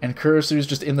 And Kurisu's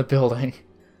just in the building.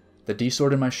 The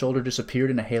D-sword in my shoulder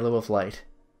disappeared in a halo of light.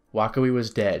 Wakui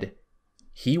was dead.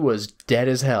 He was dead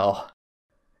as hell.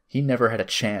 He never had a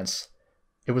chance.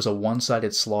 It was a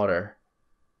one-sided slaughter.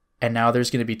 And now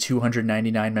there's going to be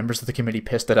 299 members of the committee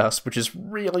pissed at us, which is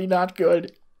really not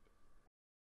good.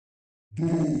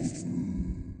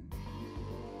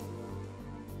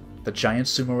 The giant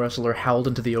sumo wrestler howled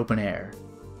into the open air.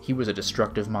 He was a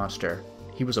destructive monster.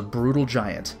 He was a brutal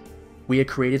giant. We had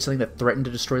created something that threatened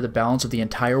to destroy the balance of the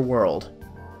entire world.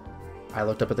 I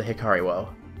looked up at the Hikariwo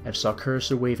and saw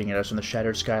Kurisu waving at us from the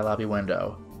shattered sky lobby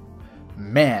window.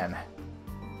 Man!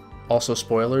 Also,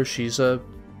 spoilers, she's a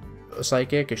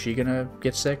psychic. Is she gonna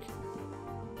get sick?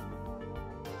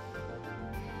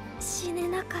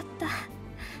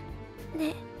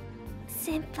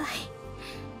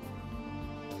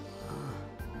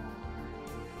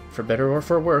 For better or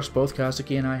for worse, both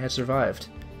Kazuki and I had survived.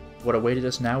 What awaited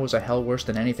us now was a hell worse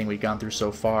than anything we'd gone through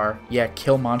so far. Yeah,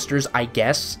 kill monsters, I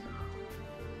guess?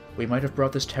 We might have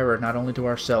brought this terror not only to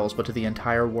ourselves, but to the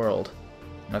entire world.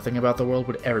 Nothing about the world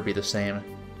would ever be the same,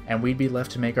 and we'd be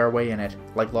left to make our way in it,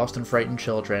 like lost and frightened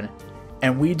children.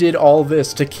 And we did all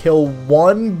this to kill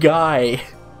one guy!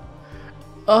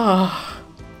 Ugh.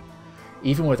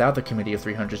 Even without the Committee of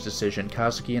 300's decision,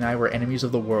 Kazuki and I were enemies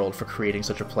of the world for creating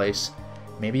such a place.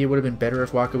 Maybe it would have been better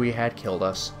if Wakui had killed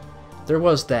us. There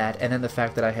was that, and then the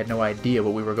fact that I had no idea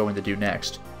what we were going to do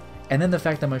next. And then the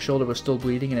fact that my shoulder was still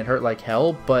bleeding and it hurt like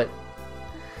hell, but...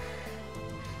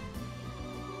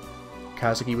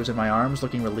 Kazuki was in my arms,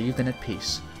 looking relieved and at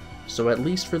peace. So at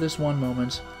least for this one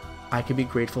moment, I could be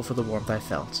grateful for the warmth I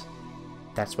felt.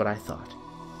 That's what I thought.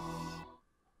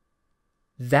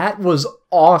 That was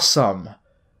awesome!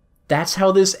 That's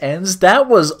how this ends? That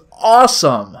was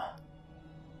awesome!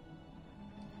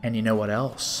 And you know what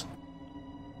else?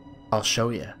 I'll show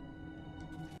you.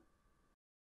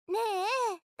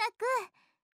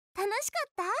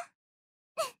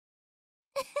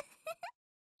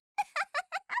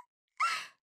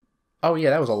 Oh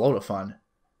yeah, that was a load of fun.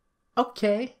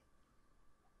 Okay.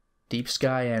 Deep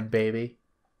Sky and baby.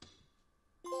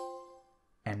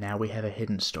 And now we have a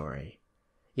hidden story.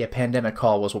 Yeah, Pandemic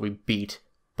Call was what we beat,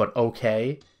 but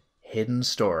okay. Hidden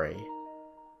story.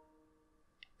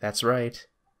 That's right.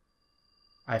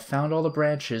 I found all the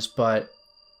branches, but...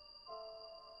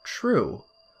 True.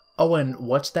 Oh, and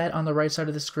what's that on the right side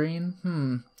of the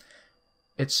screen?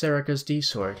 It's Serika's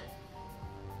D-sword.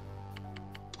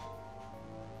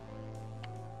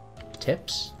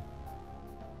 Tips?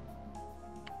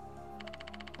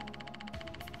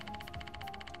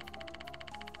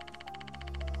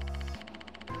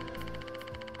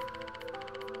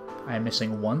 I am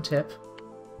missing 1 tip,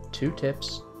 2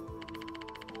 tips.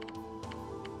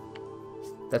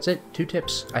 That's it, 2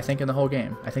 tips, I think, in the whole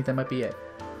game. I think that might be it.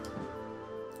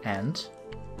 And...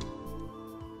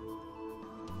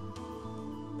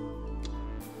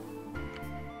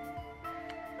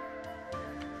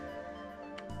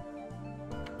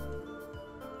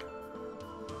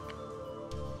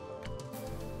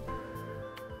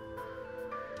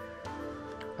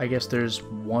 I guess there's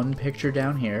 1 picture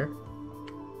down here,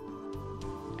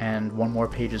 and 1 more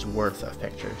page's worth of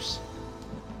pictures.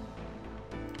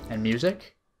 And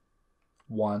music?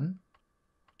 1.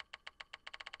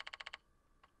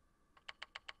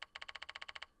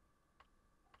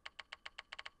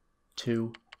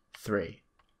 2, 3.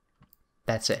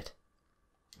 That's it.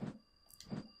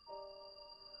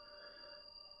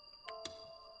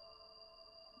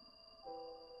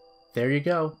 There you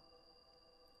go.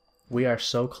 We are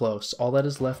so close. All that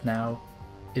is left now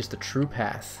is the true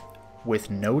path,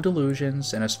 with no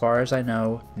delusions, and as far as I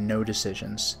know, no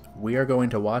decisions. We are going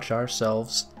to watch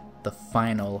ourselves the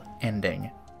final ending.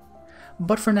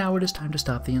 But for now, it is time to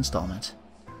stop the installment.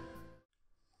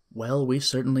 Well, we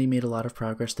certainly made a lot of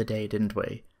progress today, didn't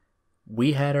we?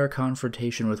 We had our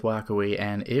confrontation with Wakui,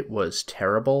 and it was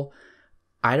terrible.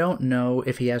 I don't know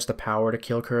if he has the power to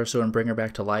kill Kurisu and bring her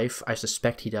back to life. I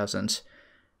suspect he doesn't.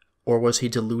 Or was he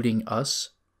deluding us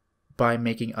by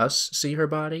making us see her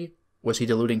body? Was he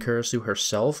deluding Kurisu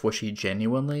herself? Was she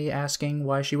genuinely asking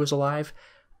why she was alive?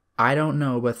 I don't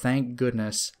know, but thank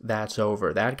goodness that's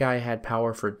over. That guy had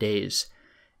power for days.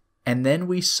 And then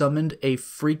we summoned a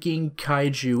freaking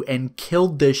kaiju and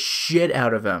killed the shit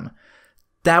out of him.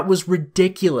 That was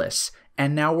ridiculous.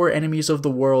 And now we're enemies of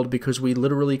the world because we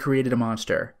literally created a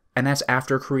monster. And that's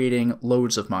after creating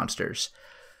loads of monsters.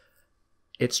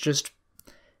 It's just,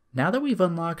 now that we've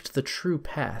unlocked the true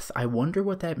path, I wonder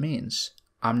what that means.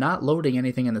 I'm not loading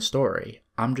anything in the story.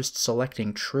 I'm just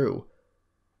selecting true.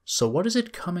 So what is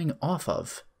it coming off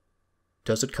of?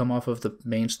 Does it come off of the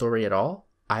main story at all?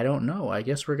 I don't know. I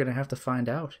guess we're going to have to find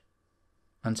out.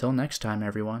 Until next time,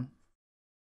 everyone.